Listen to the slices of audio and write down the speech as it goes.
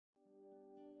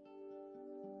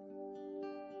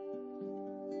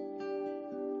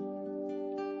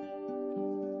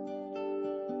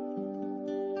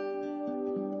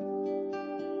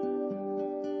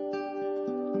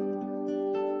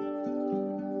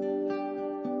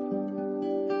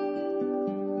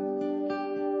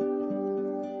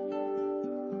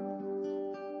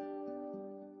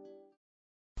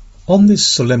On this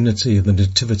solemnity of the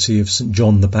Nativity of St.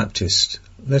 John the Baptist,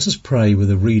 let us pray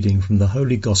with a reading from the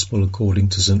Holy Gospel according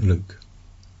to St. Luke.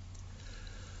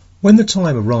 When the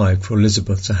time arrived for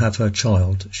Elizabeth to have her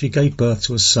child, she gave birth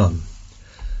to a son.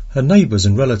 Her neighbours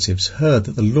and relatives heard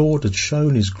that the Lord had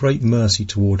shown his great mercy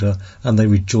toward her, and they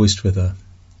rejoiced with her.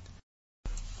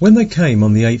 When they came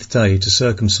on the 8th day to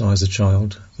circumcise the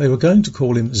child, they were going to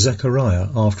call him Zechariah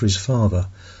after his father,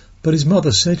 but his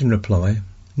mother said in reply,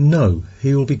 "No,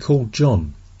 he will be called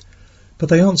John." But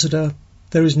they answered her,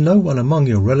 "There is no one among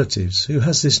your relatives who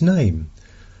has this name."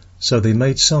 So they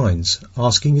made signs,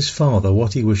 asking his father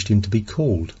what he wished him to be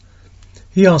called.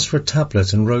 He asked for a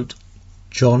tablet and wrote,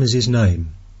 "John is his name,"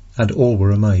 and all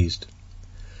were amazed.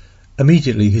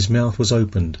 Immediately his mouth was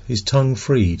opened, his tongue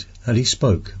freed, and he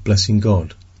spoke, blessing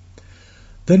God.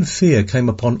 Then fear came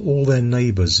upon all their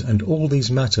neighbours, and all these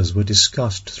matters were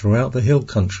discussed throughout the hill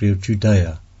country of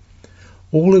Judea.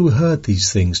 All who heard these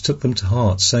things took them to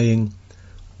heart, saying,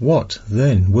 "What,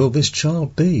 then, will this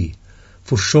child be?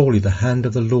 For surely the hand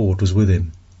of the Lord was with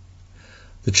him."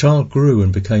 The child grew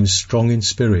and became strong in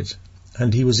spirit,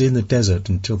 and he was in the desert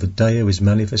until the day of his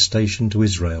manifestation to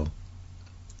Israel.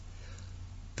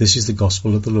 This is the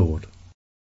Gospel of the Lord.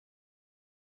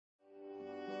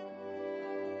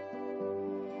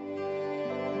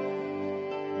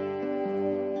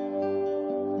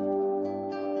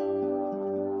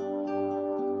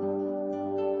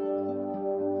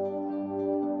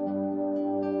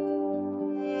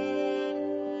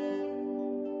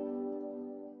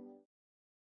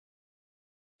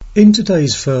 In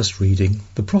today's first reading,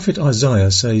 the prophet Isaiah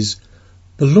says,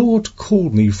 "The Lord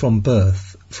called me from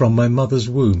birth, from my mother's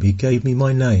womb he gave me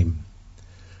my name."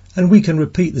 And we can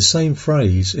repeat the same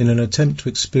phrase in an attempt to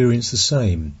experience the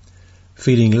same,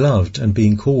 feeling loved and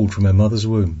being called from our mother's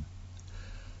womb.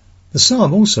 The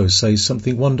psalm also says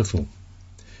something wonderful.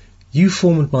 "You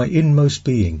formed my inmost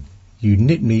being, you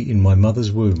knit me in my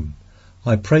mother's womb.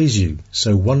 I praise you,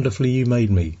 so wonderfully you made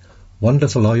me.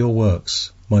 Wonderful are your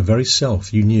works. My very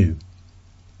self you knew."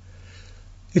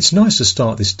 It's nice to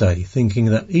start this day thinking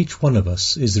that each one of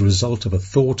us is the result of a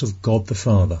thought of God the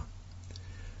Father.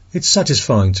 It's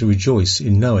satisfying to rejoice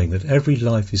in knowing that every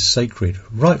life is sacred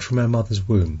right from our mother's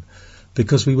womb,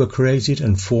 because we were created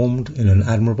and formed in an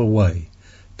admirable way,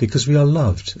 because we are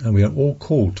loved and we are all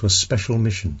called to a special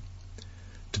mission,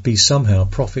 to be somehow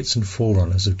prophets and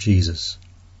forerunners of Jesus.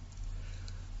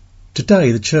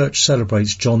 Today the Church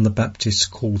celebrates John the Baptist's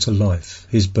call to life,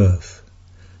 his birth.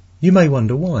 You may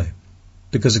wonder why.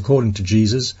 Because according to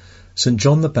Jesus, St.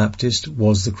 John the Baptist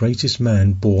was the greatest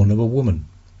man born of a woman.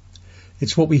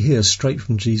 It's what we hear straight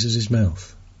from Jesus'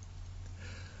 mouth.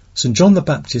 St. John the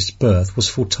Baptist's birth was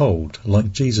foretold,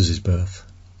 like Jesus' birth.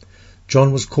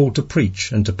 John was called to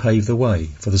preach and to pave the way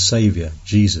for the Saviour,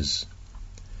 Jesus.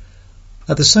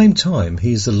 At the same time,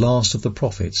 he is the last of the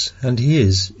prophets, and he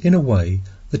is, in a way,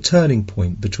 the turning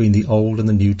point between the Old and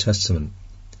the New Testament.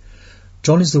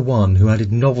 John is the one who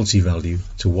added novelty value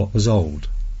to what was old.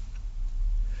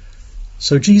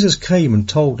 So Jesus came and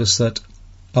told us that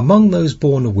among those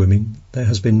born of women there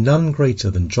has been none greater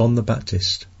than John the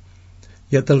Baptist,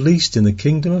 yet the least in the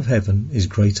kingdom of heaven is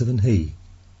greater than he.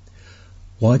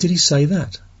 Why did he say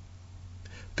that?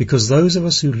 Because those of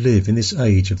us who live in this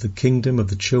age of the kingdom of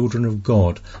the children of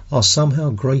God are somehow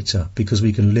greater because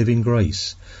we can live in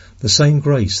grace, the same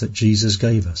grace that Jesus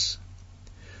gave us.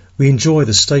 We enjoy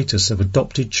the status of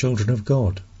adopted children of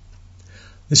God.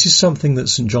 This is something that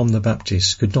St. John the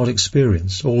Baptist could not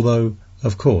experience, although,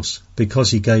 of course,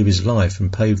 because he gave his life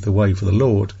and paved the way for the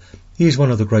Lord, he is one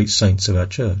of the great saints of our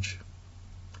Church.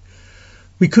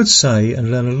 We could say and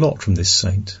learn a lot from this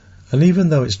saint, and even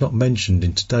though it's not mentioned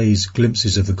in today's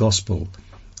glimpses of the Gospel,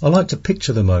 I like to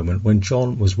picture the moment when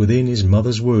John was within his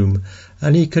mother's womb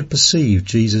and he could perceive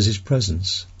Jesus'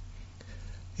 presence.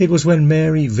 It was when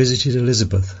Mary visited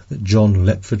Elizabeth that John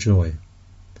leapt for joy.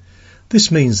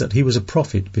 This means that he was a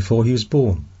prophet before he was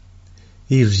born.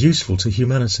 He was useful to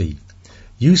humanity,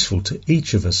 useful to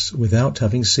each of us without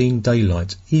having seen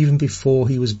daylight even before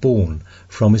he was born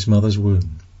from his mother's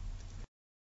womb.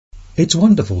 It's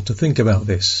wonderful to think about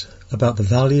this, about the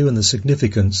value and the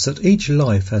significance that each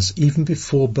life has even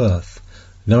before birth,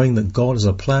 knowing that God has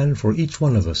a plan for each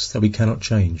one of us that we cannot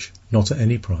change, not at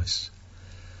any price.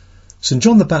 St.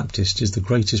 John the Baptist is the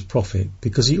greatest prophet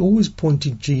because he always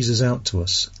pointed Jesus out to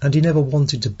us, and he never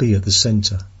wanted to be at the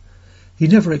centre. He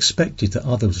never expected that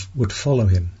others would follow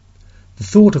him. The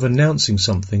thought of announcing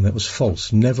something that was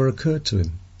false never occurred to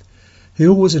him. He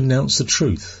always announced the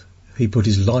truth. He put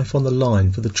his life on the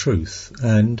line for the truth,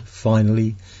 and,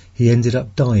 finally, he ended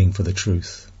up dying for the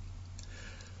truth.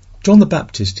 John the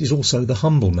Baptist is also the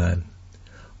humble man.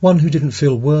 one who didn't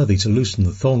feel worthy to loosen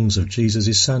the thongs of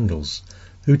Jesus' sandals,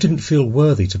 who didn't feel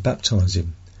worthy to baptize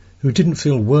him, who didn't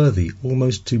feel worthy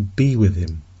almost to be with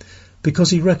him, because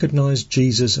he recognized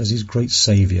Jesus as his great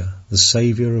Saviour, the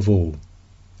Saviour of all.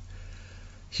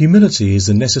 Humility is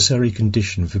the necessary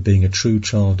condition for being a true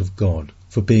child of God,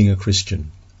 for being a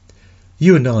Christian.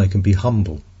 You and I can be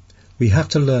humble. We have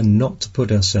to learn not to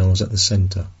put ourselves at the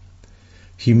centre.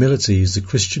 Humility is the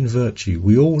Christian virtue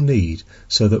we all need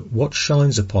so that what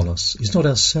shines upon us is not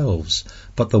ourselves,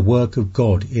 but the work of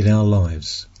God in our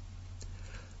lives.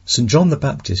 St. John the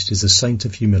Baptist is the saint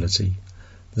of humility,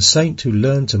 the saint who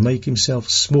learned to make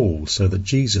himself small so that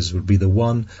Jesus would be the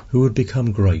one who would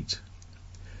become great.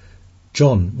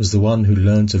 John was the one who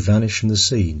learned to vanish from the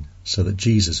scene so that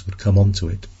Jesus would come onto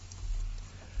it.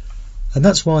 And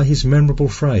that's why his memorable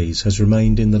phrase has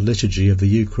remained in the liturgy of the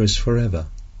Eucharist forever.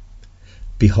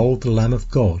 Behold the Lamb of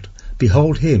God,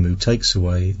 behold him who takes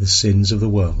away the sins of the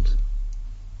world.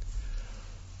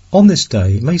 On this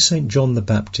day, may St. John the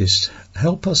Baptist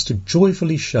help us to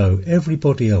joyfully show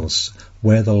everybody else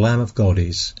where the Lamb of God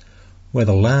is, where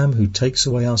the Lamb who takes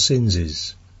away our sins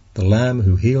is, the Lamb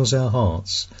who heals our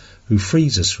hearts, who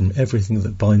frees us from everything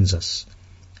that binds us,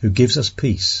 who gives us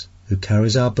peace, who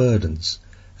carries our burdens,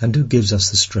 and who gives us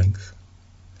the strength.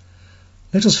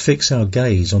 Let us fix our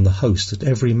gaze on the host at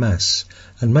every Mass,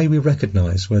 and may we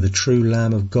recognise where the true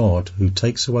Lamb of God who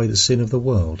takes away the sin of the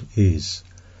world is.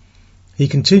 He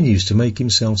continues to make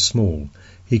himself small.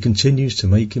 He continues to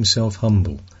make himself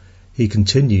humble. He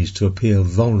continues to appear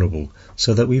vulnerable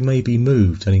so that we may be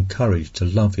moved and encouraged to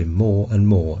love him more and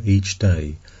more each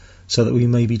day, so that we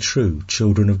may be true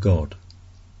children of God.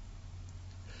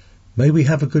 May we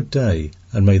have a good day,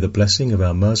 and may the blessing of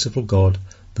our merciful God,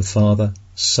 the Father,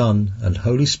 Son, and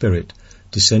Holy Spirit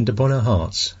descend upon our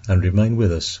hearts and remain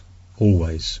with us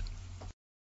always.